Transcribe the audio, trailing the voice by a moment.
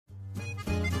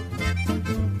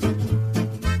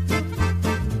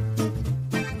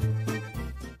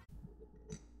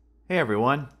Hey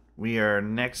everyone, we are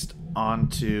next on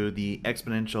to the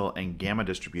exponential and gamma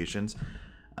distributions.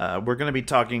 We're going to be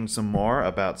talking some more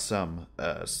about some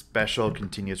special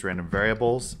continuous random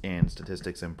variables in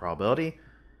statistics and probability.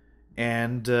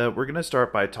 And we're going to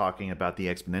start by talking about the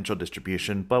exponential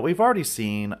distribution, but we've already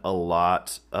seen a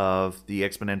lot of the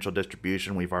exponential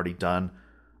distribution. We've already done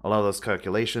a lot of those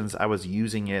calculations. I was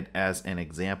using it as an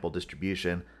example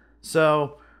distribution.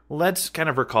 So let's kind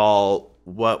of recall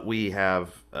what we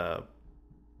have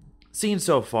seen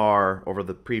so far over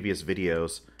the previous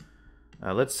videos.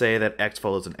 Let's say that x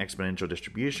follows an exponential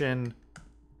distribution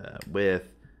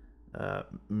with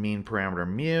mean parameter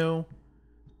mu.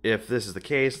 If this is the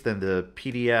case, then the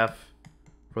PDF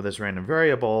for this random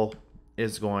variable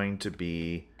is going to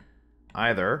be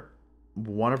either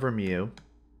 1 over mu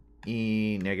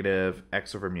e negative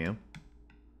x over mu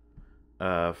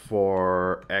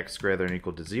for x greater than or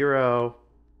equal to 0,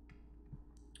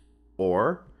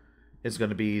 or it's going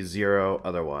to be 0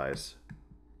 otherwise.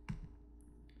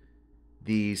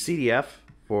 The CDF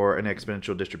for an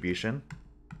exponential distribution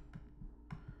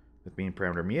with mean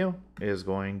parameter mu is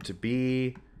going to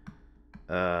be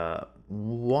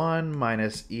 1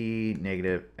 minus e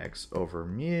negative x over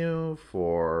mu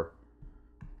for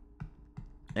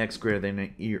x greater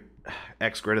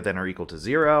than or equal to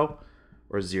 0,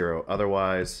 or 0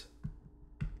 otherwise.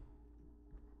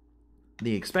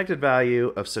 The expected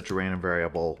value of such a random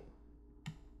variable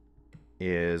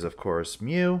is, of course,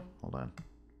 mu. Hold on.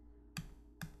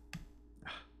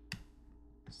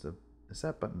 Is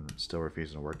that button still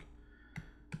refusing to work?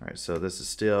 All right, so this is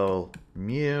still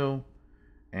mu,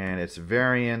 and its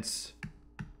variance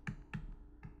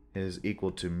is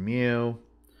equal to mu.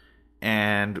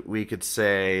 And we could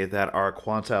say that our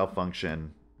quantile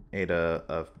function, eta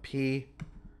of p,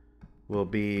 will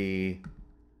be,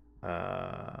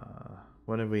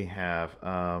 what do we have?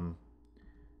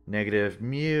 Negative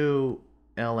mu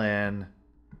ln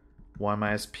 1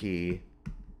 minus p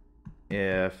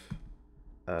if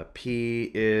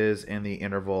p is in the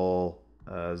interval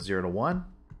 0 to 1.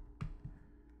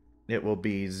 It will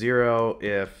be 0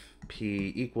 if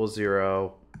p equals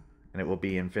 0, and it will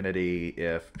be infinity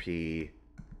if p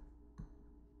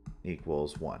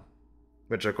equals 1.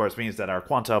 Which, of course, means that our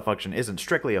quantile function isn't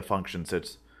strictly a function,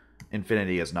 since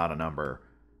infinity is not a number.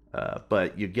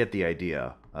 But you get the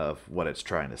idea of what it's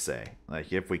trying to say.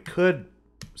 Like, if we could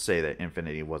say that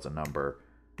infinity was a number,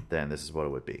 then this is what it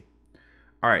would be.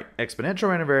 All right, exponential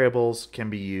random variables can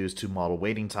be used to model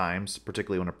waiting times,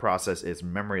 particularly when a process is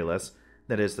memoryless.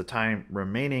 That is, the time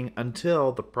remaining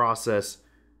until the process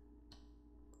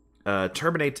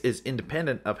terminates is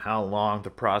independent of how long the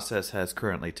process has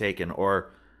currently taken.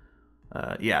 Or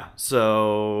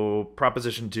so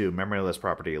proposition 2, memoryless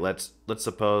property. Let's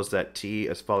suppose that t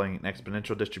is following an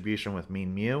exponential distribution with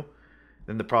mean mu.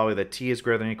 Then the probability that t is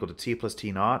greater than or equal to t plus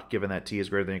t naught, given that t is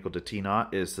greater than or equal to t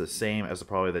naught, is the same as the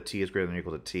probability that t is greater than or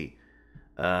equal to t.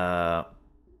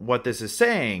 What this is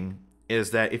saying is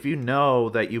that if you know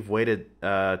that you've waited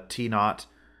t naught,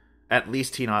 at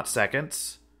least t naught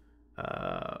seconds,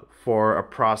 for a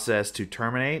process to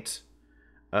terminate,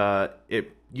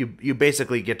 you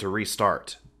basically get to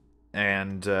restart.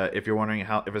 And if you're wondering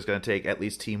if it's going to take at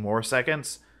least t more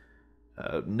seconds,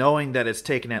 knowing that it's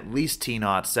taken at least t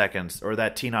naught seconds, or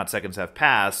that t naught seconds have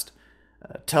passed,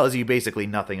 tells you basically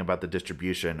nothing about the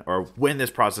distribution or when this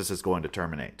process is going to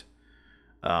terminate.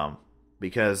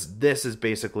 Because this is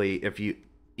basically,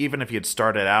 even if you'd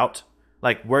started out,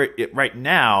 like right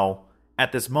now,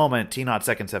 at this moment, t naught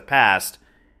seconds have passed,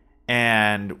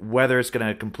 and whether it's going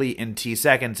to complete in t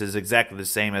seconds is exactly the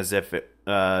same as if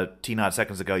t naught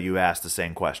seconds ago you asked the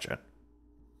same question.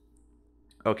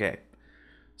 Okay,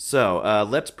 so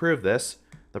let's prove this.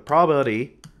 The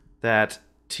probability that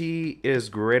t is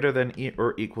greater than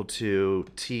or equal to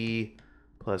t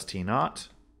plus t naught,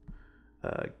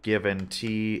 given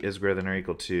t is greater than or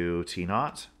equal to t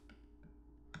naught,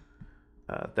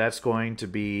 that's going to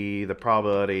be the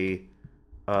probability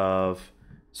of,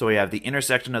 so we have the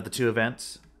intersection of the two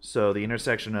events. So the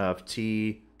intersection of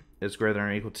t is greater than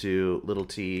or equal to little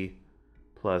t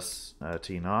plus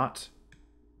t naught.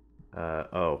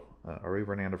 Are we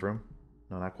running out of room?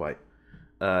 No, not quite.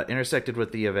 Intersected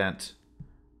with the event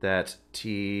that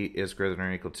t is greater than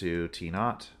or equal to t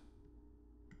naught,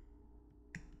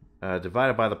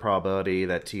 divided by the probability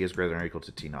that t is greater than or equal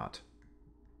to t naught.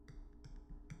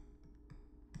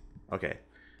 Okay,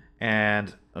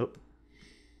 and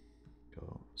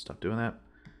stop doing that.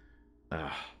 All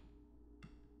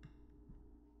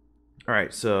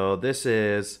right, so this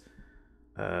is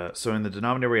so in the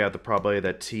denominator we have the probability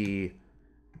that t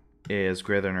is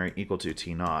greater than or equal to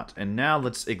t naught. And now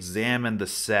let's examine the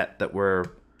set that we're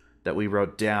that we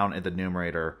wrote down in the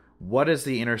numerator, what is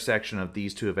the intersection of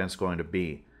these two events going to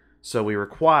be? So we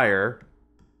require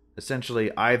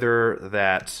essentially either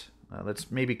that,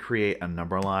 let's maybe create a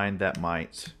number line that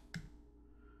might,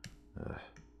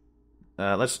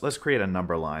 let's create a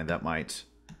number line that might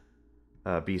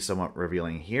be somewhat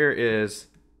revealing. Here is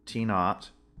t naught.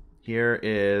 Here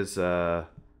is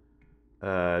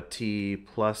t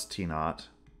plus t naught.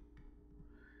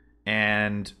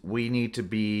 And we need to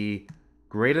be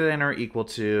greater than or equal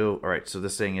to, all right, so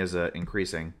this thing is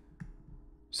increasing.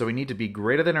 So we need to be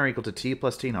greater than or equal to t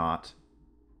plus t naught.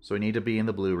 So we need to be in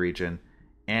the blue region.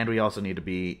 And we also need to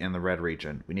be in the red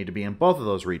region. We need to be in both of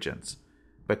those regions.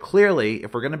 But clearly,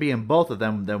 if we're going to be in both of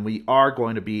them, then we are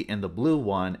going to be in the blue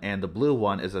one, and the blue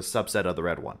one is a subset of the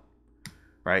red one,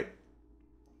 right?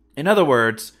 In other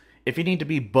words, if you need to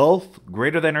be both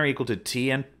greater than or equal to t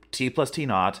and t plus t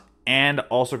naught, and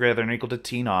also greater than or equal to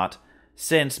t naught,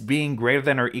 since being greater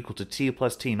than or equal to t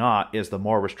plus t naught is the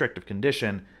more restrictive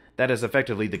condition, that is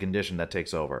effectively the condition that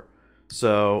takes over.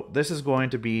 So this is going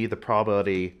to be the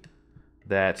probability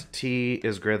that t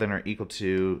is greater than or equal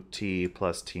to t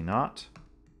plus t naught,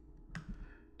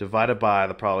 divided by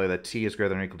the probability that t is greater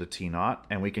than or equal to t naught,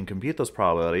 and we can compute those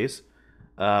probabilities.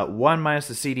 1 minus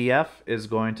the CDF is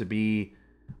going to be,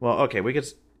 well, okay, we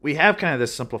have kind of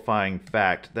this simplifying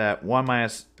fact that 1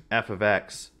 minus f of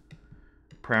x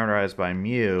parameterized by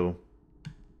mu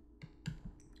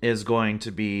is going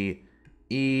to be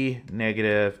e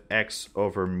negative x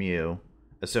over mu,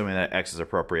 assuming that x is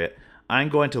appropriate. I'm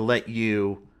going to let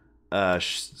you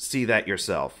see that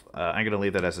yourself. I'm going to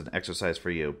leave that as an exercise for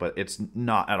you, but it's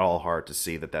not at all hard to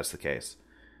see that that's the case.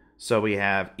 So we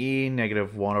have e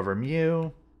negative 1 over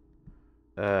mu,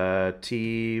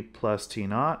 t plus t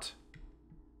naught,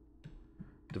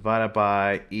 divided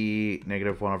by e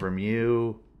negative 1 over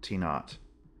mu, t naught.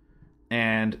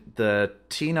 And the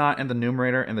t naught in the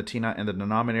numerator and the t naught in the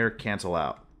denominator cancel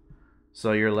out.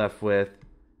 So you're left with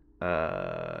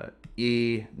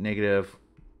e negative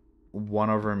 1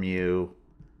 over mu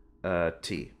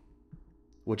t,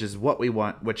 which is what we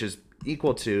want, which is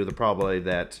equal to the probability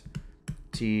that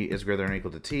t is greater than or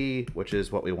equal to t, which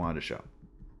is what we wanted to show.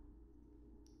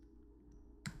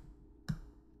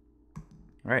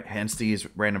 All right, hence these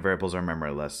random variables are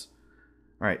memoryless.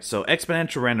 All right, so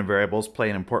exponential random variables play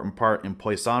an important part in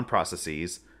Poisson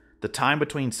processes. The time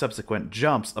between subsequent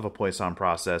jumps of a Poisson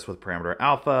process with parameter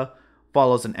alpha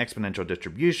follows an exponential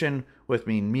distribution with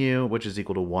mean mu, which is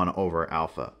equal to 1 over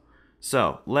alpha.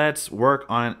 So let's work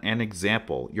on an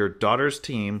example. Your daughter's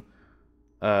team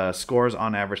scores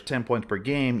on average 10 points per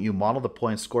game. You model the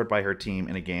points scored by her team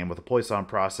in a game with a Poisson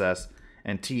process,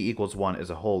 and t equals 1 is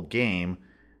a whole game.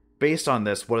 Based on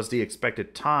this, what is the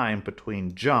expected time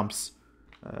between jumps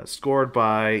scored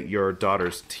by your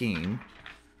daughter's team?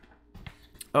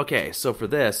 Okay, so for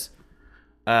this,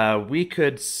 we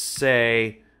could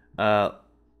say, let's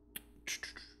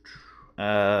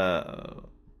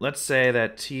say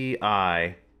that ti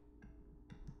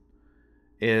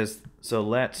is, so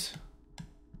let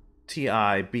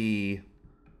ti be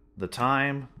the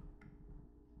time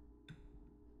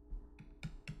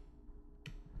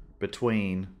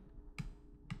between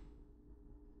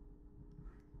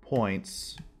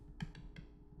points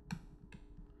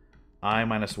I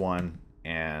minus 1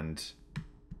 and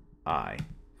I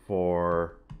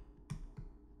for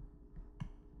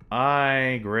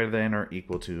I greater than or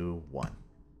equal to 1.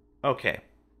 Okay.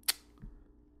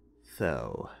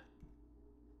 So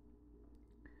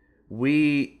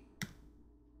we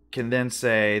can then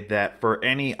say that for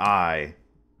any I,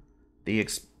 the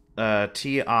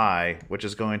ti, which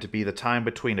is going to be the time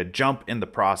between a jump in the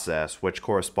process, which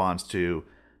corresponds to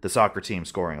the soccer team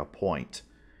scoring a point,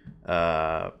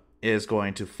 is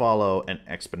going to follow an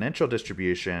exponential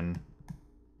distribution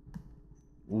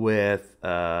with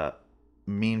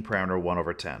mean parameter 1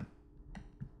 over 10.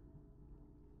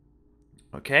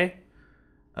 Okay?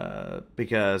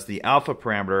 Because the alpha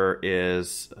parameter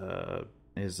is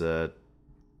a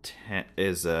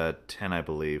 10, I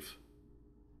believe.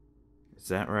 Is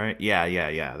that right?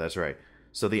 Yeah, that's right.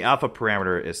 So the alpha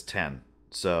parameter is 10.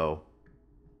 So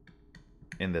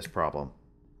in this problem.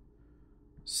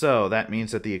 So that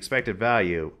means that the expected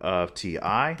value of ti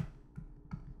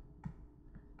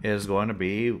is going to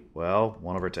be, well,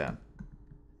 1 over 10.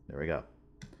 There we go.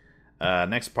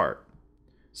 Next part.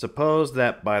 Suppose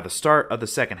that by the start of the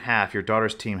second half, your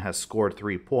daughter's team has scored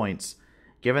 3 points.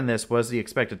 Given this, what is the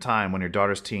expected time when your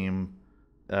daughter's team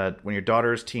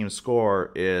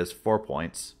score is 4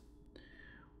 points?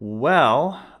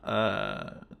 Well,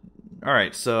 all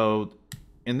right. So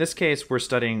in this case, we're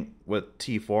studying with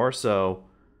T4. So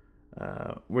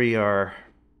we are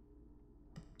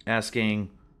asking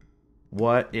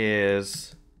what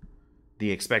is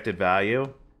the expected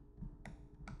value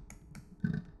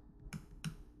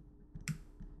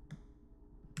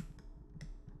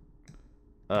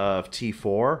of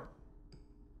T4,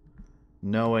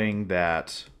 knowing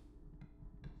that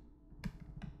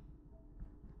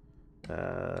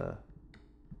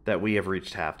that we have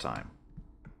reached halftime.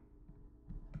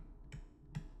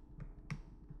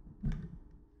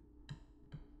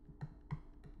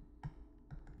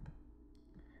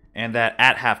 And that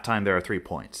at halftime there are 3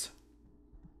 points.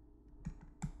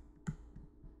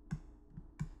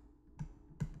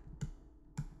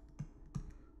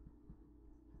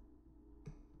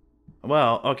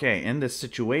 Well, okay, in this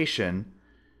situation,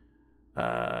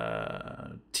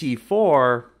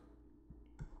 T4...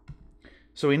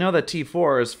 So we know that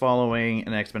T4 is following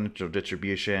an exponential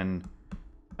distribution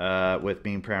with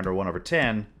mean parameter 1 over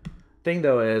 10. Thing,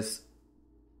 though, is...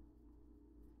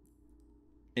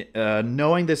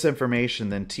 knowing this information,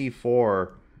 then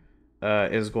T4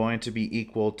 is going to be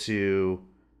equal to,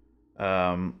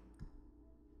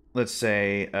 let's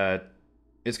say,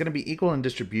 it's going to be equal in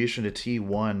distribution to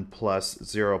T1 plus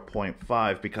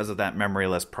 0.5 because of that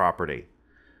memoryless property.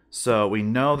 So we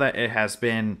know that it has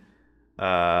been,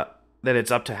 that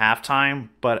it's up to halftime,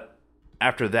 but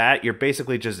after that, you're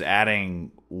basically just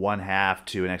adding 1/2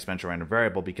 to an exponential random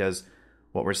variable, because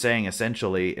what we're saying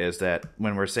essentially is that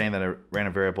when we're saying that a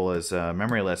random variable is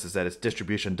memoryless, is that its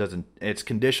distribution doesn't, its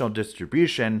conditional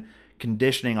distribution,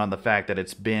 conditioning on the fact that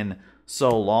it's been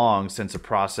so long since a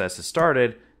process has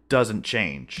started, doesn't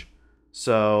change.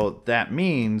 So that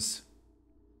means,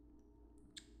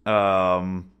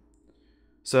 so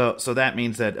that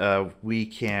means that we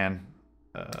can,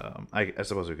 I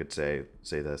suppose we could say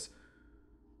this.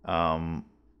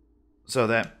 So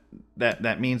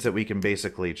that means that we can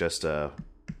basically just add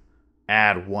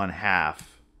 1/2.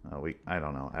 I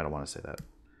don't know. I don't want to say that.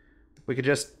 We could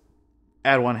just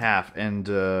add 1/2, and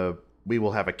we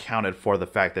will have accounted for the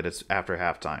fact that it's after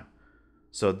halftime.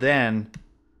 So then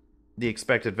the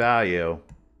expected value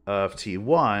of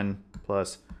T1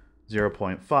 plus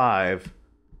 0.5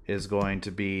 is going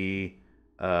to be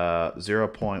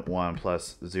 0.1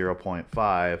 plus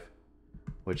 0.5,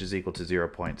 which is equal to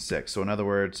 0.6. So in other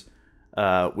words,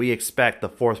 we expect the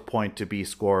 4th point to be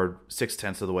scored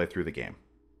 6/10 of the way through the game.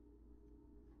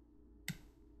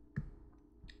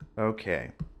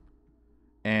 Okay.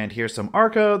 And here's some R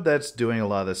code that's doing a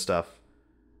lot of this stuff.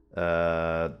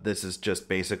 This is just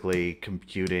basically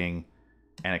computing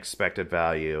an expected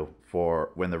value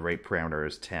for when the rate parameter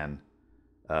is 10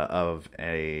 of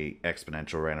a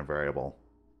exponential random variable.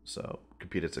 So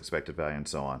compute its expected value and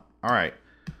so on. All right.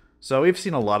 So we've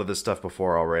seen a lot of this stuff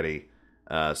before already.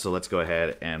 So let's go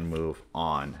ahead and move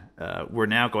on. We're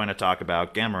now going to talk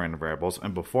about gamma random variables.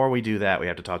 And before we do that, we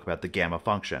have to talk about the gamma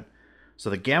function. So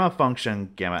the gamma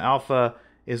function, gamma alpha,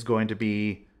 is going to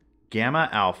be gamma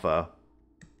alpha,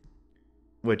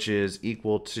 which is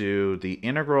equal to the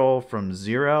integral from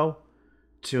 0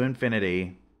 to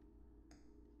infinity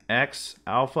x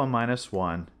alpha minus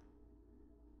 1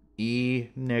 e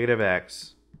negative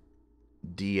x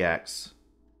dx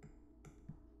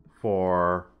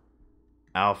for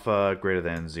alpha greater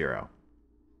than 0.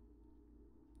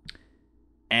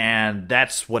 And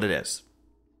that's what it is.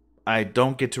 I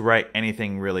don't get to write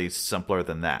anything really simpler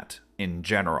than that in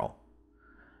general.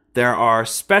 There are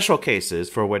special cases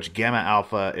for which gamma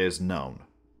alpha is known.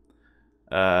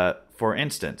 For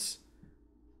instance,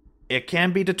 it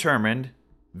can be determined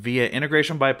via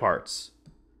integration by parts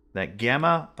that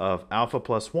gamma of alpha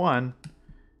plus 1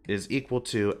 is equal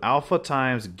to alpha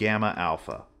times gamma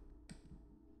alpha.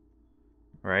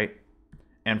 Right?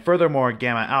 And furthermore,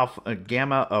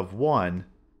 gamma of 1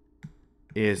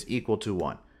 is equal to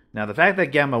 1. Now, the fact that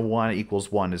gamma 1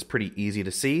 equals 1 is pretty easy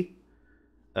to see,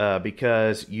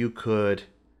 because you could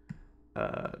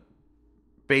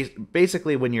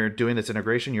basically, when you're doing this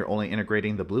integration, you're only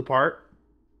integrating the blue part.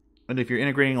 And if you're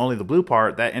integrating only the blue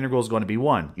part, that integral is going to be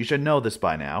 1. You should know this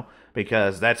by now,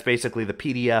 because that's basically the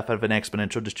PDF of an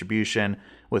exponential distribution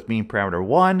with mean parameter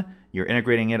 1. You're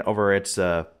integrating it over its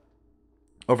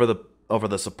over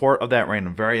the support of that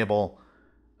random variable.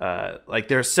 Like,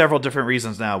 there are several different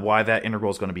reasons now why that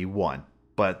integral is going to be 1,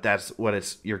 but that's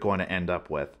what you're going to end up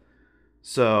with.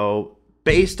 So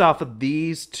based off of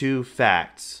these two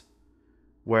facts,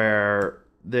 where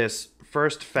this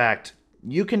first fact,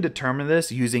 you can determine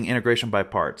this using integration by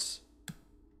parts.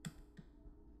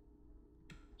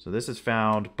 So this is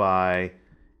found by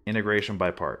integration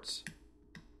by parts.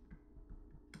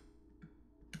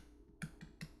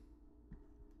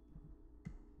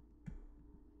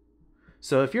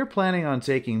 So if you're planning on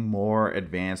taking more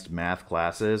advanced math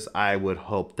classes, I would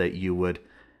hope that you would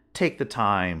take the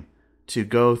time to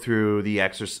go through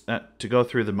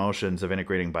the motions of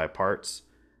integrating by parts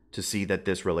to see that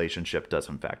this relationship does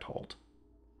in fact hold.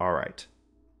 All right.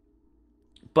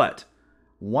 But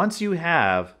once you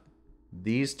have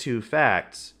these two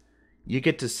facts, you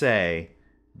get to say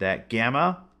that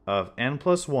gamma of n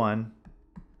plus 1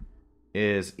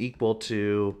 is equal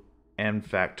to n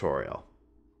factorial.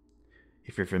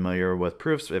 If you're familiar with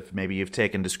proofs, if maybe you've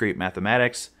taken discrete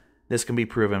mathematics, this can be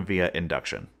proven via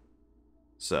induction.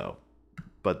 So,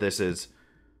 but this is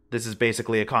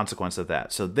basically a consequence of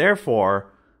that. So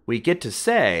therefore, we get to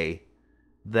say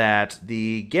that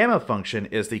the gamma function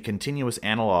is the continuous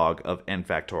analog of n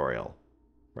factorial.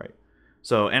 Right.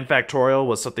 So n factorial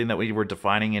was something that we were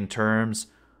defining in terms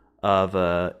of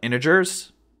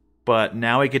integers, but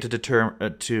now we get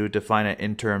to define it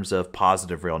in terms of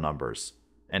positive real numbers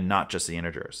and not just the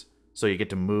integers. So you get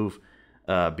to move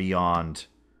beyond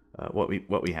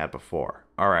what we had before.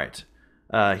 All right.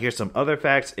 Here's some other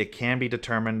facts. It can be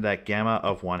determined that gamma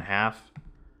of 1/2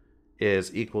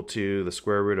 is equal to the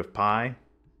square root of pi.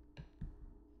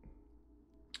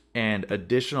 And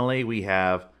additionally, we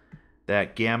have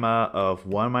that gamma of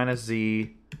 1 minus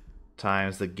z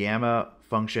times the gamma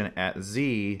function at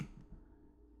z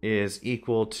is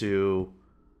equal to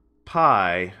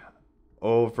pi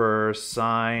over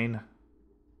sine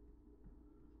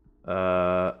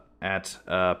at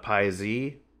pi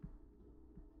z.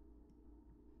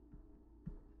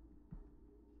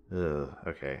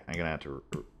 Okay, I'm gonna have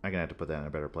to put that in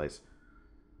a better place.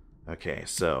 Okay,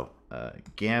 so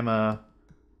gamma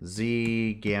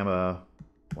z gamma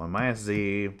 1 minus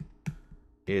z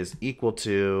is equal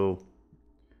to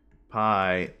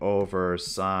pi over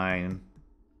sine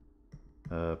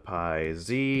pi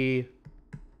z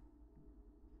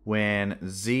when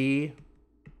z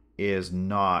is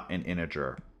not an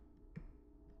integer.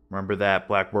 Remember that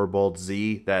blackboard bold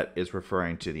z? That is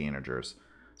referring to the integers.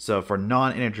 So for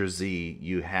non-integer z,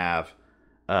 you have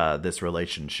this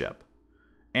relationship.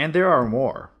 And there are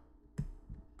more.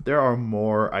 There are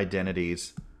more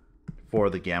identities for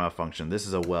the gamma function. This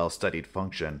is a well-studied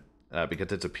function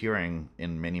because it's appearing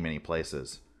in many, many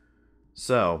places.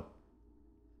 So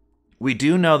we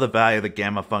do know the value of the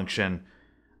gamma function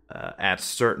at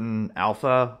certain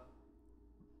alpha,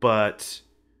 but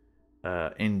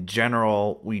in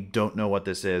general, we don't know what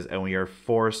this is, and we are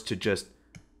forced to just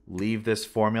leave this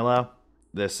formula,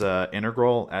 this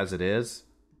integral as it is,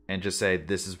 and just say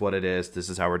this is what it is, this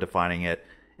is how we're defining it.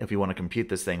 If we want to compute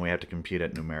this thing, we have to compute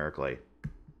it numerically.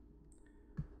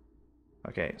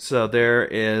 Okay, so there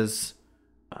is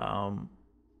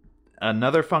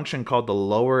another function called the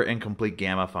lower incomplete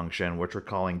gamma function, which we're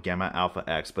calling gamma alpha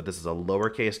x, but this is a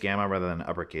lowercase gamma rather than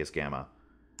uppercase gamma.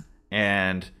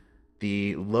 And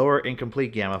the lower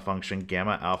incomplete gamma function,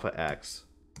 gamma alpha x,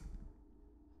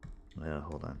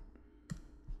 hold on.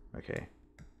 Okay.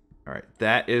 All right.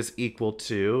 That is equal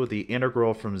to the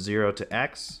integral from 0 to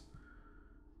x.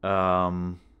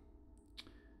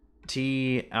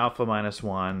 T alpha minus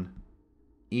 1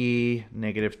 e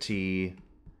negative t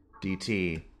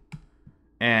dt.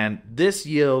 And this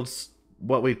yields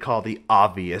what we'd call the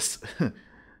obvious.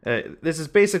 This is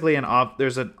basically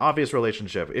there's an obvious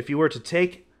relationship. If you were to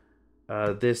take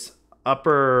this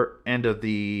upper end of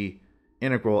the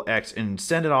integral x and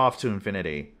send it off to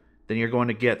infinity, then you're going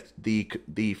to get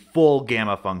the full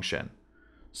gamma function.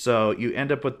 So you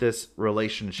end up with this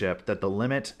relationship that the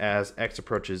limit as x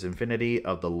approaches infinity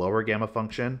of the lower gamma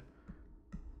function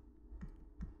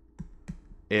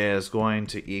is going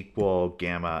to equal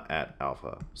gamma at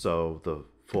alpha. So the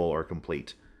full or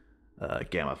complete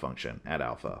gamma function at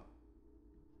alpha.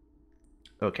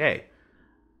 Okay.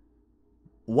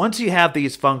 Once you have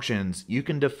these functions, you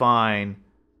can define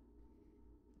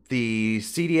the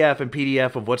CDF and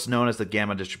PDF of what's known as the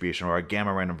gamma distribution, or a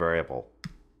gamma random variable.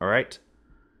 All right?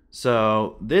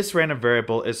 So this random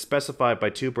variable is specified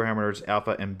by two parameters,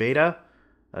 alpha and beta.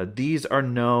 These are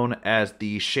known as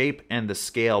the shape and the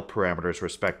scale parameters,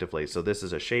 respectively. So this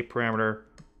is a shape parameter,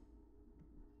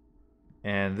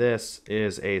 and this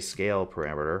is a scale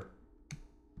parameter.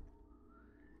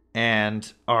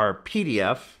 And our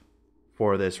PDF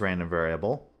for this random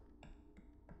variable,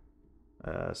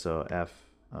 so f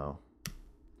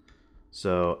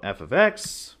of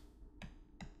x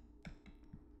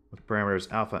with parameters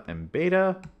alpha and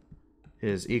beta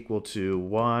is equal to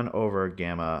 1 over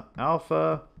gamma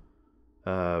alpha,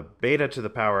 beta to the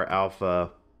power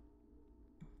alpha,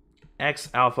 x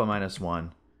alpha minus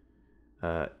 1,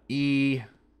 e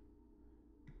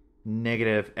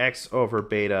negative x over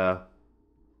beta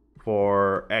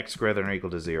for x greater than or equal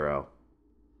to 0.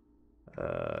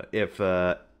 If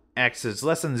x is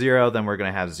less than 0, then we're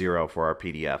going to have 0 for our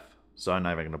PDF. So I'm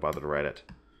not even going to bother to write it.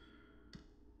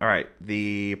 All right,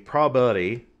 the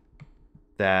probability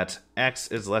that x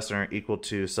is less than or equal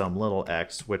to some little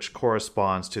x, which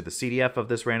corresponds to the CDF of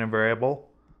this random variable.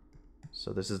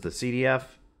 So this is the CDF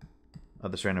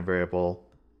of this random variable.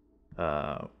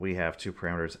 We have two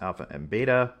parameters, alpha and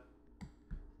beta.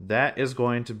 That is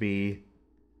going to be,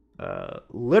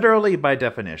 literally by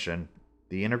definition,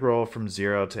 the integral from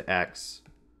 0 to x,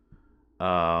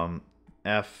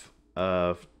 f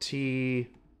of t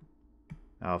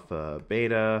alpha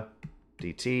beta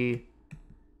dt,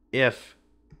 if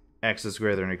x is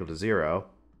greater than or equal to 0.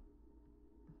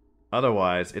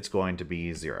 Otherwise, it's going to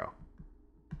be 0.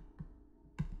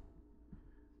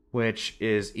 Which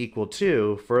is equal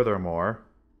to, furthermore,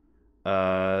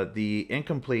 the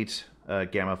incomplete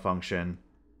gamma function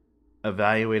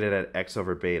evaluated at x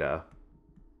over beta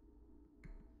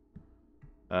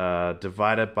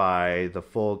divided by the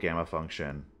full gamma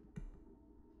function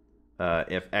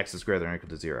if x is greater than or equal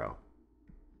to 0.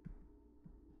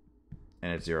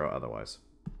 And it's 0 otherwise.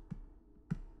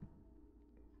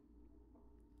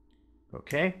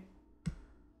 Okay?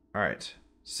 All right.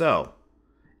 So,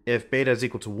 if beta is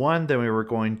equal to 1, then we were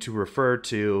going to refer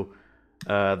to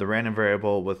the random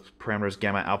variable with parameters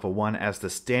gamma alpha 1 as the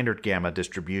standard gamma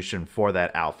distribution for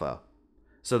that alpha.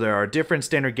 So there are different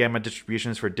standard gamma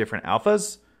distributions for different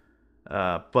alphas,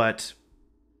 but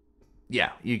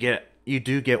yeah, you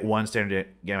do get one standard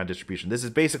gamma distribution. This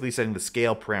is basically setting the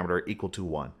scale parameter equal to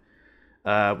 1.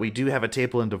 We do have a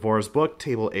table in Devore's book,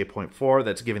 table 8.4,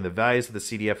 that's giving the values of the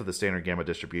CDF of the standard gamma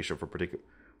distribution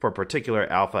for particular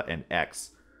alpha and x.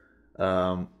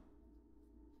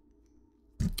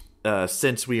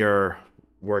 Since we are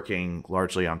working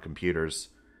largely on computers,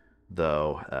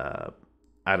 though,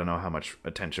 I don't know how much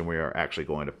attention we are actually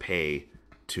going to pay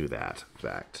to that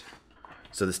fact.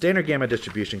 So the standard gamma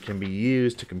distribution can be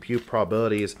used to compute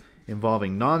probabilities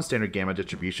involving non-standard gamma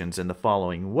distributions in the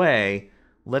following way.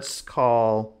 Let's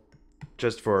call,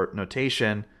 just for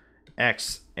notation,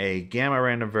 x a gamma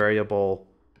random variable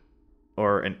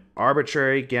or an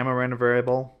arbitrary gamma random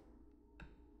variable.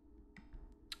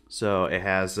 So it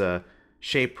has a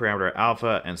shape parameter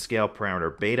alpha and scale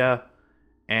parameter beta,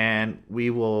 and we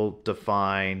will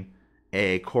define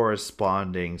a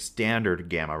corresponding standard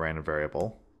gamma random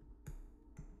variable.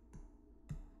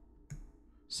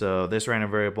 So this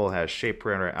random variable has shape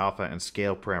parameter alpha and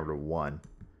scale parameter 1.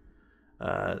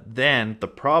 Then the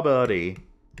probability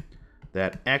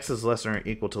that x is less than or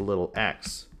equal to little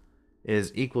x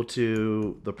is equal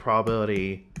to the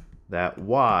probability that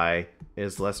y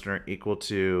is less than or equal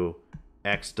to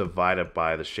x divided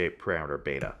by the shape parameter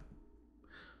beta.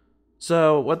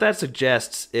 So what that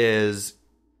suggests is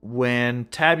when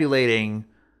tabulating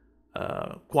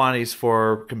quantities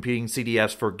for computing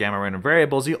CDFs for gamma random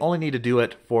variables, you only need to do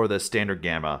it for the standard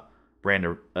gamma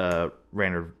random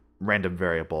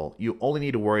variable. You only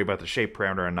need to worry about the shape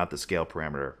parameter and not the scale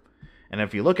parameter. And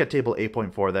if you look at table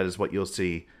 8.4, that is what you'll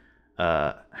see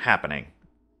happening.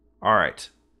 All right.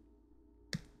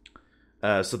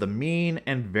 So the mean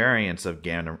and variance of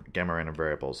gamma random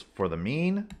variables. For the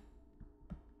mean,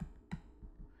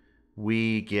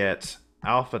 we get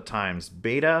alpha times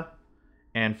beta.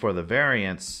 And for the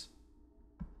variance,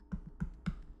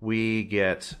 we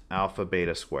get alpha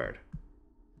beta squared.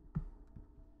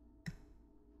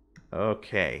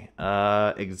 Okay.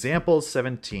 Example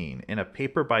 17. In a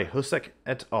paper by Husek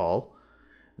et al.,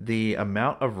 the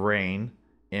amount of rain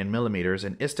in millimeters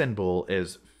in Istanbul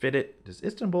is fitted. Does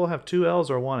Istanbul have 2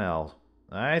 L's or 1 L?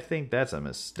 I think that's a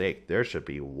mistake. There should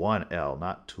be 1 L,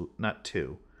 not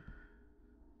two.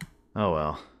 Oh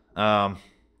well. All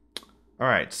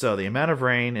right, so the amount of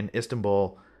rain in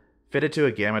Istanbul fitted to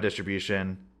a gamma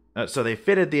distribution. So they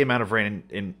fitted the amount of rain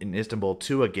in Istanbul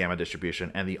to a gamma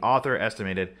distribution, and the author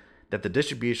estimated that the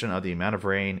distribution of the amount of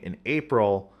rain in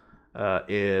April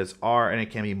is R, and it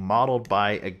can be modeled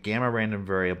by a gamma random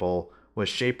variable with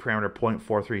shape parameter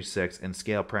 0.436 and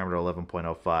scale parameter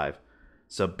 11.05.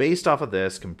 So based off of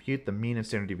this, compute the mean and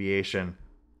standard deviation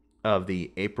of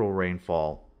the April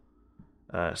rainfall.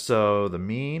 So the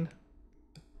mean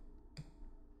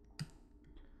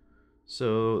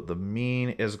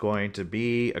is going to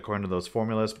be, according to those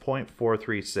formulas,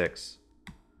 0.436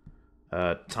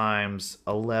 times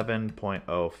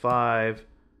 11.05,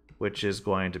 which is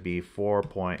going to be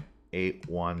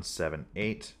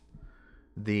 4.8178.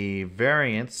 The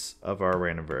variance of our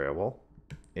random variable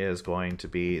is going to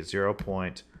be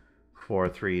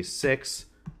 0.436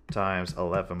 times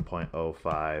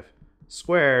 11.05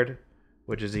 squared,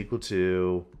 which is equal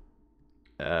to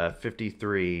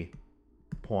 53.2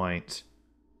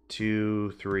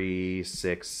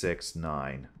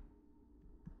 23669.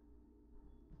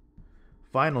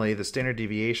 Finally, the standard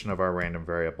deviation of our random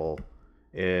variable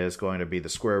is going to be the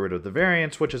square root of the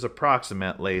variance, which is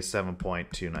approximately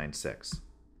 7.296.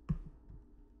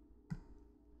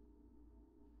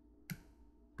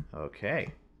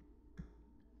 Okay.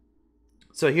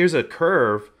 So here's a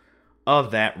curve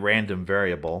of that random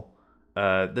variable.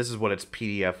 This is what its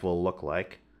PDF will look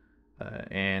like.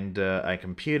 I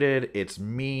computed its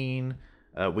mean.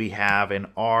 We have in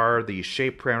R, the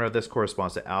shape parameter of this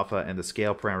corresponds to alpha, and the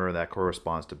scale parameter that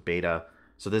corresponds to beta.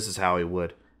 So this is how we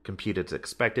would compute its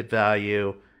expected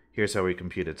value. Here's how we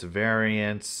compute its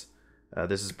variance.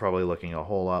 This is probably looking a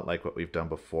whole lot like what we've done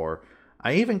before.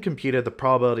 I even computed the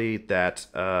probability that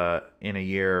in a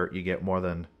year you get more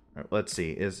than, let's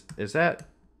see, is that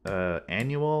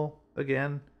annual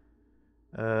again?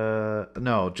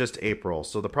 No, just April.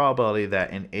 So the probability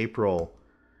that in April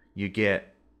you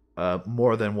get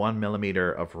more than 1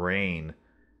 millimeter of rain.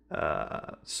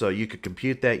 So you could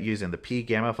compute that using the P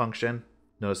gamma function.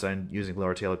 Notice I'm using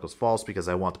lower tail equals false because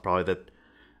I want the probability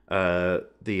that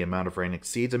the amount of rain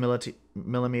exceeds a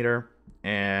millimeter.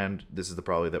 And this is the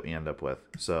probability that we end up with.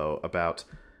 So about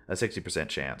a 60%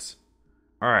 chance.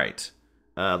 All right.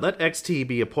 Let xt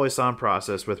be a Poisson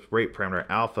process with rate parameter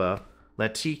alpha.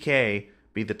 Let tk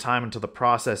be the time until the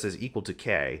process is equal to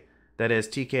k. That is,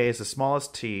 tk is the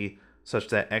smallest t such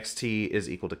that xt is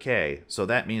equal to k. So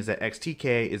that means that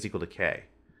xtk is equal to k.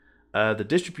 The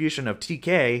distribution of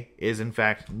tk is in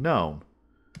fact known.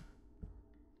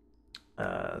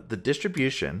 The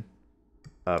distribution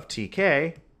of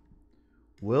tk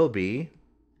will be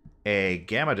a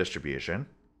gamma distribution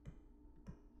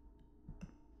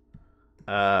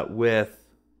with,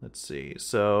 let's see,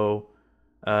 so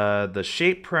the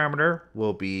shape parameter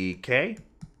will be k,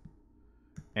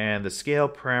 and the scale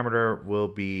parameter will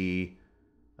be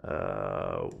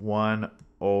 1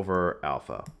 over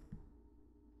alpha,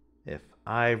 if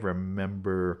I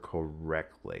remember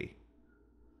correctly.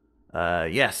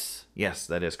 Yes,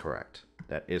 that is correct.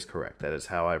 That is correct. That is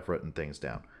how I've written things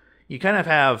down. You kind of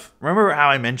have, remember how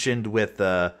I mentioned with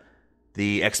the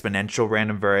exponential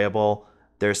random variable,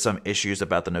 there's some issues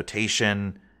about the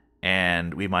notation,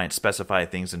 and we might specify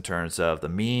things in terms of the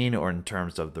mean or in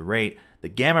terms of the rate. The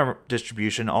gamma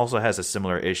distribution also has a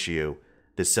similar issue,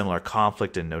 this similar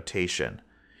conflict in notation.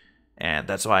 And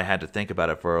that's why I had to think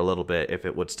about it for a little bit, if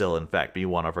it would still in fact be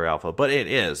 1 over alpha. But it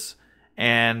is.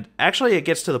 And actually it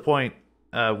gets to the point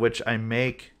which I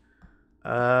make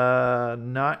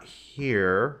not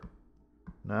here,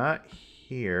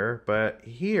 but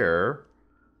here,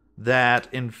 that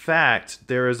in fact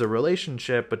there is a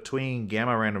relationship between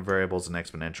gamma random variables and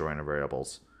exponential random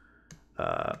variables.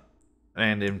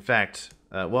 And in fact,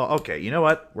 well, okay, you know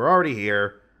what? We're already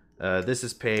here. This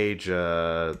is page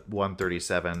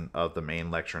 137 of the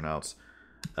main lecture notes.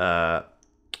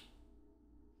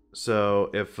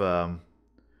 So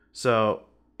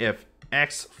if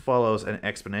x follows an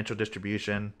exponential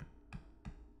distribution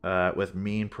with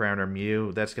mean parameter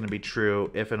mu, that's going to be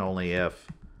true if and only if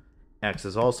x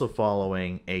is also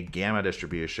following a gamma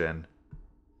distribution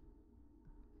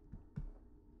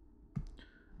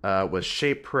with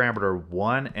shape parameter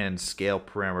 1 and scale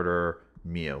parameter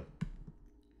mu.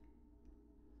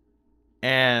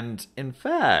 And in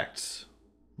fact,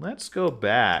 let's go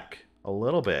back a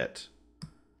little bit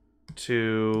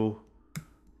to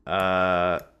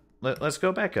let's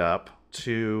go back up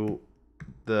to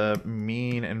the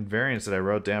mean and variance that I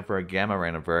wrote down for a gamma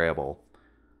random variable.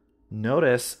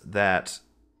 Notice that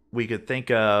we could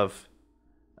think of,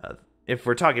 if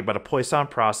we're talking about a Poisson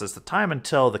process, the time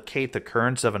until the kth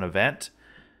occurrence of an event.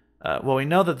 Well, we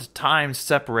know that the times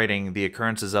separating the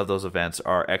occurrences of those events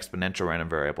are exponential random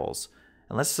variables.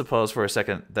 And let's suppose for a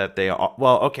second that they are,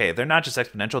 well, okay, they're not just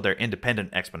exponential, they're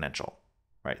independent exponential,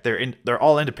 right? They're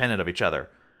all independent of each other.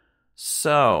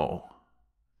 So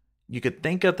you could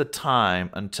think of the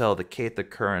time until the kth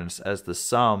occurrence as the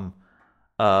sum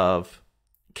of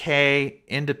k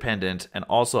independent and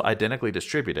also identically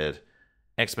distributed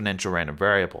exponential random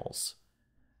variables.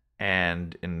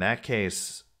 And in that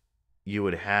case, you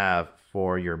would have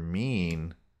for your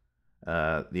mean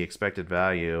the expected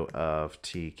value of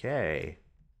tk.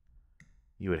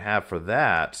 You would have for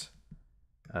that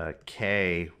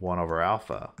k 1 over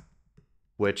alpha,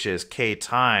 which is k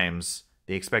times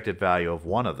the expected value of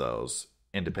one of those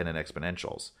independent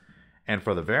exponentials. And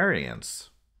for the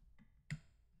variance,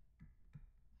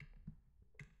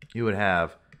 you would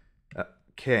have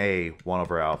k 1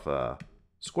 over alpha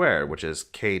squared, which is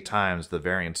k times the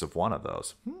variance of one of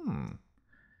those.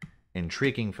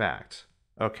 Intriguing fact.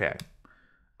 Okay.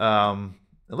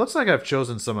 It looks like I've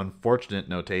chosen some unfortunate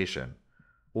notation,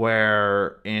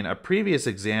 where in a previous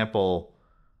example,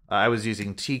 I was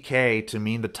using TK to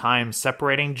mean the time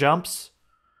separating jumps.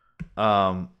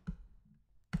 But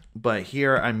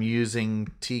here I'm using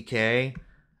TK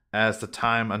as the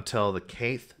time until the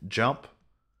kth jump,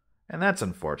 and that's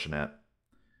unfortunate.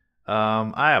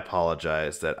 I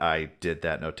apologize that I did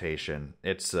that notation.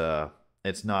 It's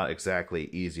not exactly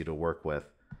easy to work with.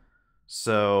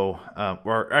 So,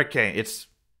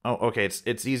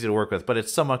 it's easy to work with, but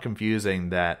it's somewhat confusing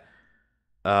that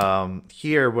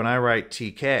here when I write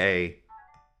TK,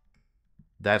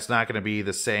 that's not going to be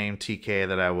the same TK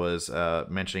that I was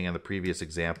mentioning in the previous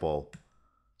example.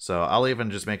 So I'll even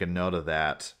just make a note of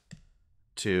that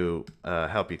to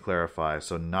help you clarify.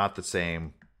 So not the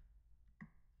same.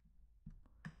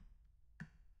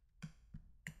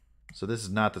 So this is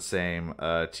not the same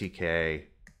TK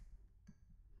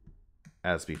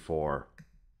as before.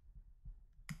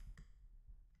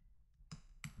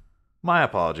 My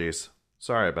apologies.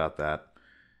 Sorry about that.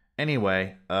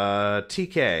 Anyway,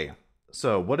 TK.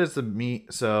 So what is the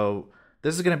So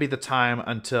this is going to be the time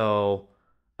until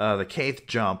the kth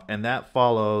jump, and that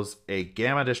follows a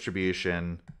gamma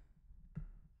distribution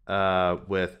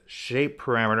with shape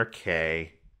parameter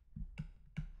k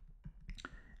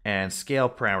and scale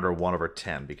parameter 1 over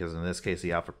 10, because in this case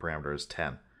the alpha parameter is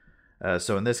 10.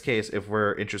 So in this case, if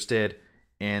we're interested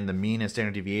in the mean and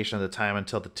standard deviation of the time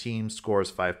until the team scores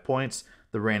 5 points,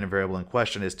 the random variable in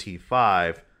question is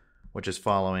T5, which is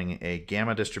following a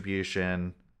gamma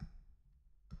distribution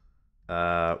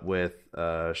with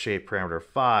shape parameter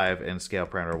 5 and scale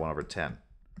parameter 1 over 10.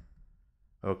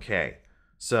 Okay,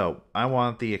 so I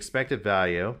want the expected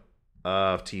value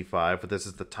of T5, but this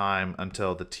is the time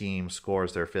until the team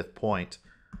scores their 5th point.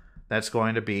 That's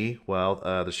going to be, well,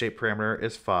 the shape parameter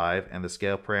is 5 and the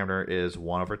scale parameter is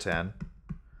 1 over 10.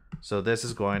 So this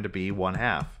is going to be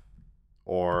 1/2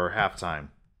 or halftime.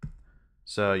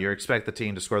 So you expect the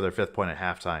team to score their 5th point at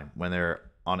halftime when they're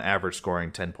on average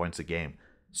scoring 10 points a game.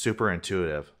 Super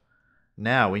intuitive.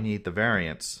 Now we need the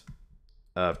variance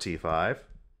of T5.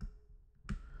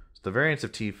 So the variance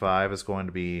of T5 is going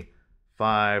to be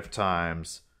 5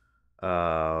 times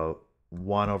 1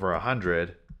 over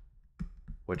 100,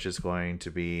 which is going to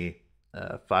be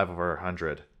 5 over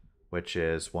 100, which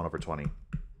is 1 over 20.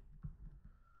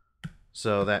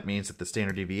 So that means that the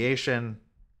standard deviation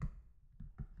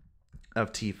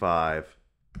of T5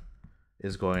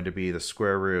 is going to be the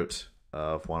square root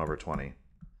of 1 over 20,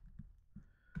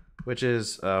 which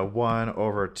is 1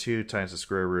 over 2 times the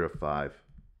square root of 5,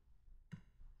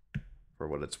 for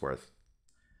what it's worth.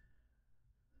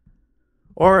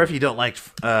 Or if you don't like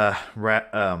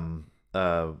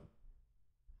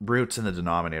roots in the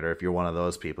denominator, if you're one of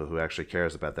those people who actually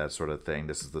cares about that sort of thing,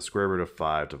 this is the square root of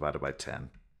 5 divided by 10.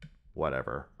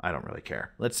 Whatever. I don't really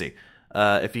care. Let's see.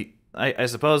 I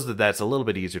suppose that's a little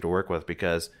bit easier to work with,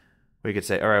 because we could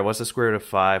say, all right, what's the square root of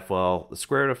 5? Well, the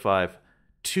square root of 5,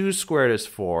 2 squared is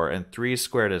 4, and 3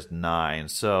 squared is 9.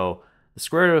 So the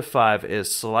square root of 5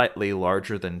 is slightly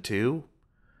larger than 2.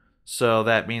 So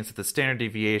that means that the standard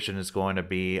deviation is going to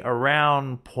be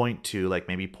around 0.2, like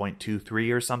maybe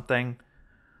 0.23 or something.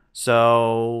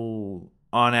 So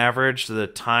on average, the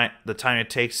time it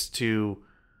takes to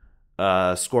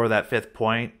score that 5th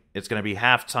point, it's going to be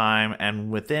halftime, and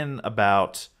within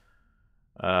about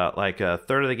like a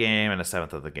third of the game and a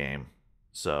 1/7 of the game.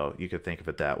 So you could think of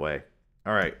it that way.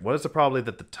 All right, what is the probability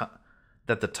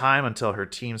that the time until her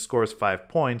team scores 5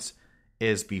 points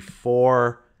is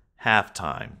before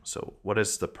halftime? So what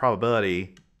is the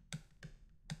probability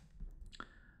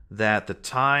that the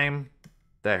time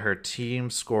that her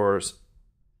team scores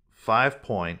 5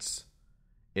 points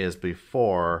is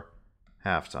before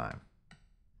halftime?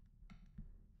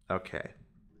 Okay.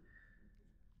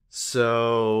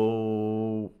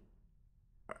 So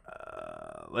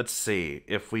let's see.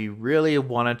 If we really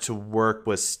wanted to work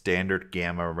with standard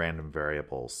gamma random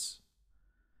variables,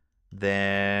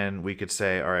 then we could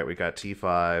say, all right, we got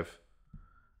T5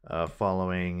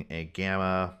 following a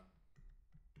gamma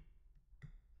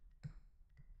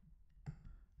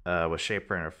with shape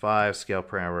parameter 5, scale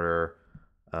parameter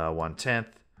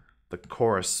 1/10.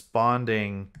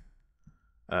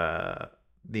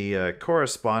 The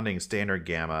corresponding standard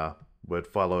gamma would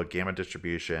follow a gamma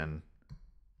distribution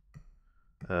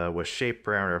with shape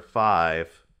parameter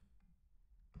 5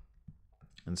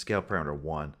 and scale parameter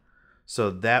 1.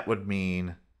 So that would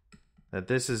mean that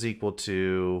this is equal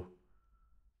to,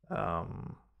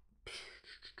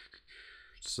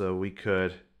 so we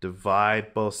could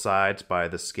divide both sides by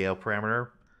the scale parameter.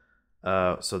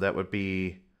 So that would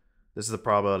be, this is the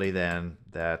probability then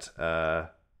that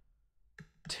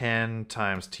 10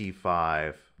 times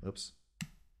t5. Oops.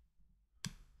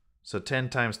 So 10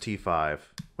 times t5,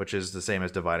 which is the same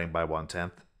as dividing by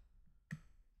 1/10,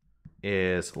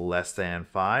 is less than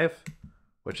 5,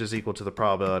 which is equal to the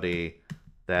probability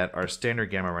that our standard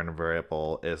gamma random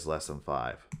variable is less than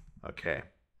 5. Okay.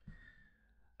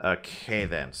 Okay,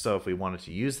 then. So if we wanted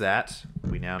to use that,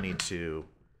 we now need to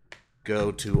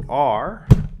go to R.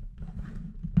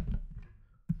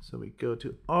 So we go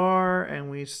to R and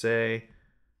we say,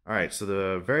 all right, so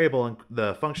the variable,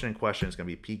 the function in question is going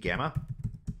to be p gamma.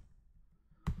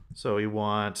 So we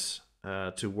want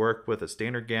to work with a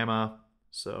standard gamma.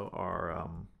 So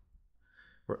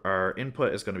our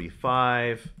input is going to be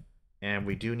 5, and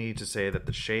we do need to say that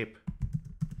the shape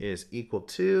is equal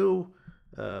to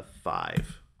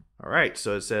 5. All right,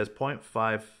 so it says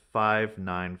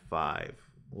 0.5595,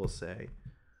 we'll say.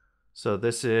 So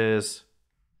this is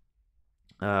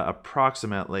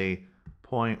approximately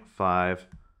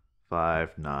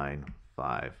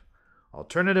 0.5595.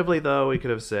 Alternatively, though, we could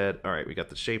have said, all right, we got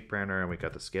the shape parameter and we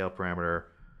got the scale parameter.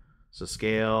 So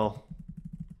scale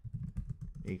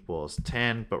equals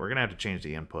 10, but we're going to have to change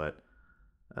the input.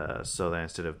 So that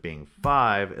instead of being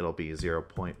 5, it'll be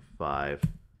 0.5.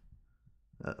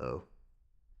 Uh-oh.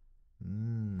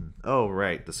 Oh,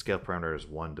 right. The scale parameter is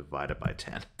 1 divided by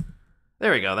 10.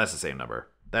 There we go. That's the same number.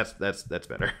 That's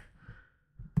better.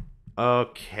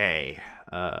 Okay.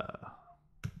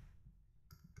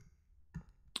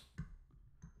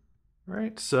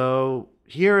 Right. So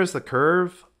here is the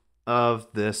curve of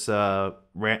this gamma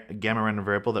random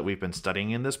variable that we've been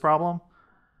studying in this problem.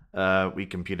 We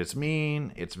compute its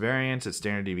mean, its variance, its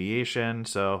standard deviation.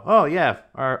 So, oh yeah,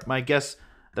 my guess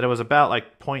that it was about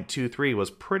like 0.23 was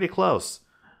pretty close.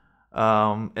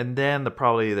 And then the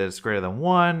probability that it's greater than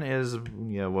 1 is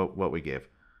what we gave.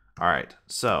 All right,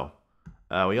 so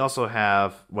we also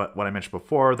have what I mentioned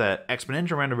before, that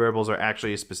exponential random variables are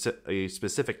actually a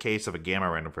specific case of a gamma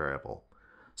random variable.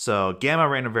 So gamma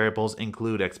random variables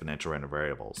include exponential random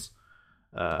variables.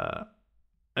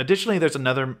 Additionally, there's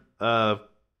another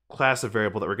class of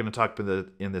variable that we're going to talk about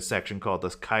in this section called the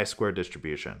chi-square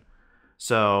distribution.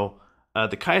 So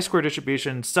the chi-square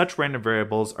distribution, such random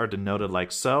variables are denoted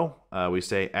like so. We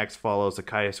say x follows the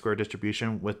chi-square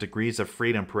distribution with degrees of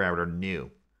freedom parameter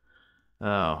nu.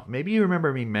 Oh, maybe you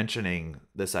remember me mentioning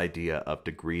this idea of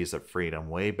degrees of freedom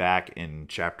way back in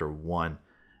chapter 1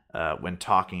 when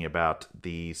talking about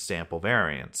the sample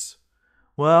variance.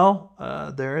 Well,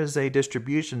 there is a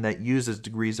distribution that uses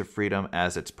degrees of freedom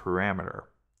as its parameter.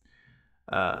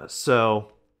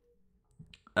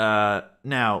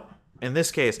 Now, in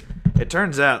this case, it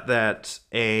turns out that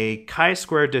a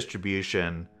chi-square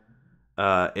distribution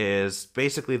is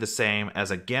basically the same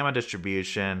as a gamma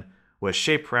distribution with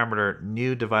shape parameter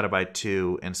nu divided by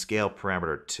 2 and scale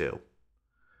parameter 2.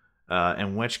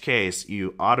 In which case,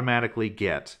 you automatically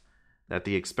get that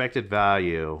the expected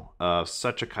value of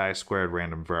such a chi-squared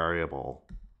random variable,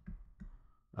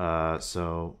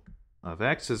 so of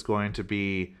x is going to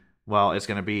be, well, it's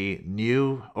going to be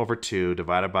nu over 2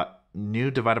 divided by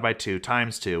nu divided by 2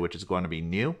 times 2, which is going to be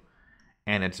nu,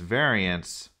 and its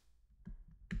variance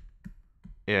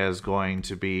is going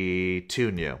to be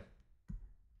 2 nu,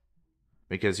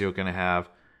 because you're going to have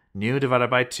nu divided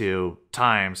by 2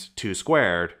 times 2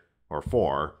 squared, or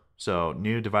 4. So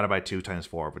nu divided by 2 times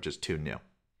 4, which is 2 nu.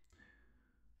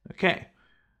 Okay.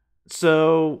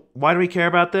 So why do we care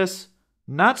about this?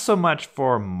 Not so much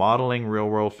for modeling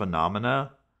real-world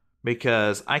phenomena,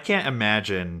 because I can't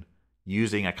imagine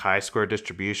using a chi-square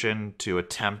distribution to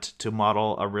attempt to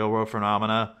model a real-world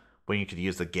phenomena when you could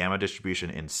use the gamma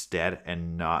distribution instead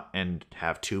and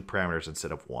have 2 parameters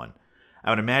instead of 1.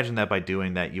 I would imagine that by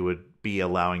doing that, you would be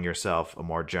allowing yourself a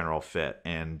more general fit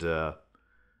and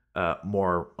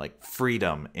more like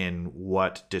freedom in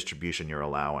what distribution you're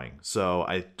allowing. So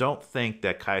I don't think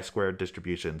that chi-square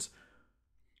distributions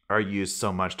are used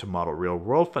so much to model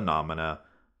real-world phenomena,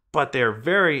 but they're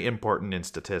very important in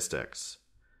statistics.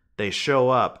 They show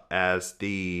up as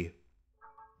the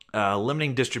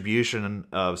limiting distribution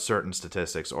of certain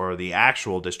statistics, or the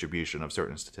actual distribution of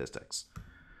certain statistics.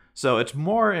 So it's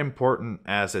more important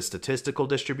as a statistical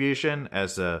distribution,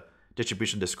 as a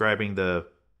distribution describing the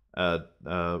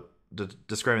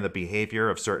behavior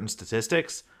of certain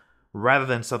statistics, rather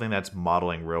than something that's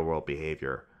modeling real-world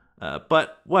behavior.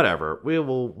 But whatever, we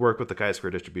will work with the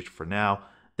chi-square distribution for now.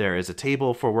 There is a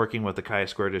table for working with the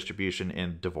chi-square distribution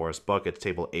in Devore's book. It's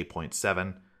table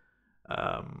 8.7,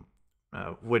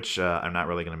 which I'm not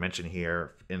really going to mention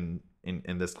here. In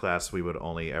this class, we would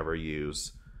only ever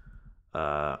use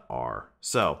R.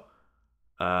 So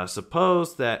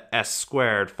Suppose that s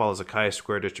squared follows a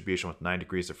chi-square distribution with 9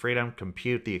 degrees of freedom.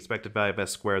 Compute the expected value of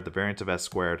s squared, the variance of s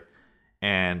squared,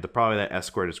 and the probability that s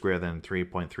squared is greater than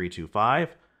 3.325.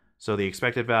 So the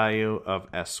expected value of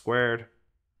s squared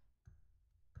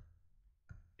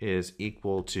is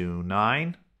equal to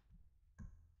 9.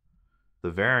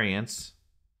 The variance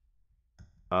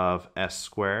of s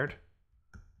squared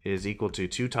is equal to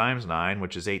 2 times 9,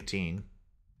 which is 18.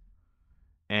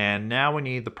 And now we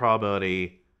need the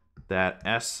probability that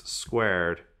s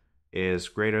squared is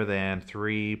greater than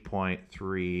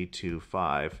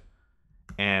 3.325.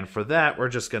 And for that, we're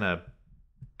just going to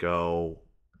go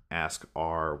ask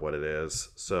R what it is.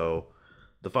 So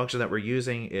the function that we're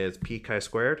using is p chi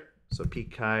squared. So p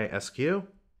chi sq.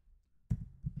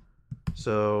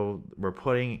 So we're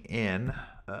putting in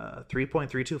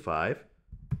 3.325.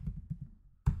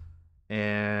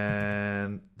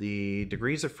 And the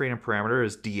degrees of freedom parameter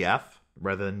is df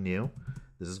rather than nu.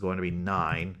 This is going to be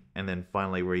 9. And then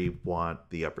finally we want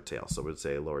the upper tail. So we'd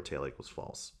say lower tail equals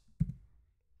false.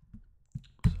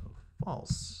 So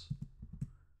false.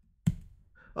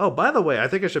 Oh, by the way, I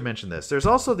think I should mention this. There's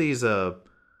also these,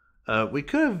 we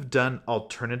could have done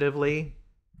alternatively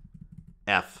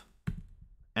f.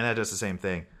 And that does the same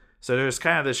thing. So there's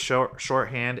kind of this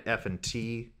shorthand f and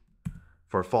t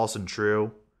for false and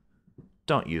true.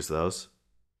 Don't use those.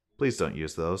 Please don't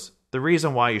use those. The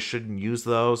reason why you shouldn't use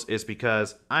those is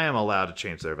because I am allowed to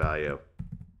change their value.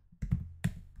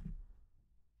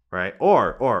 Right?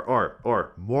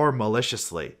 Or more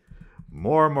maliciously.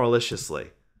 More maliciously.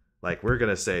 Like we're going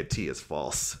to say t is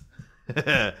false.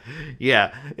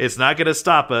 Yeah, it's not going to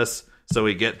stop us, so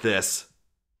we get this.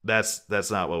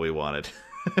 That's not what we wanted.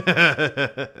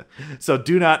 So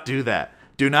do not do that.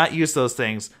 Do not use those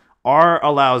things. R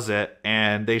allows it,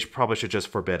 and they probably should just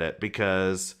forbid it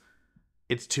because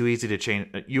it's too easy to change.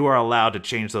 You are allowed to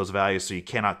change those values, so you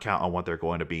cannot count on what they're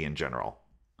going to be in general.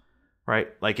 Right?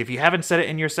 Like, if you haven't said it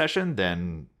in your session,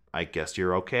 then I guess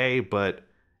you're okay, but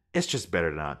it's just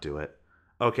better to not do it.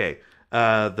 Okay,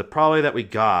 the probability that we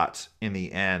got in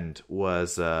the end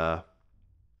was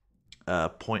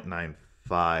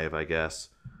 0.95, I guess.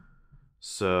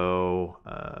 So,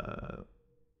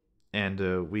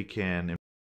 and we can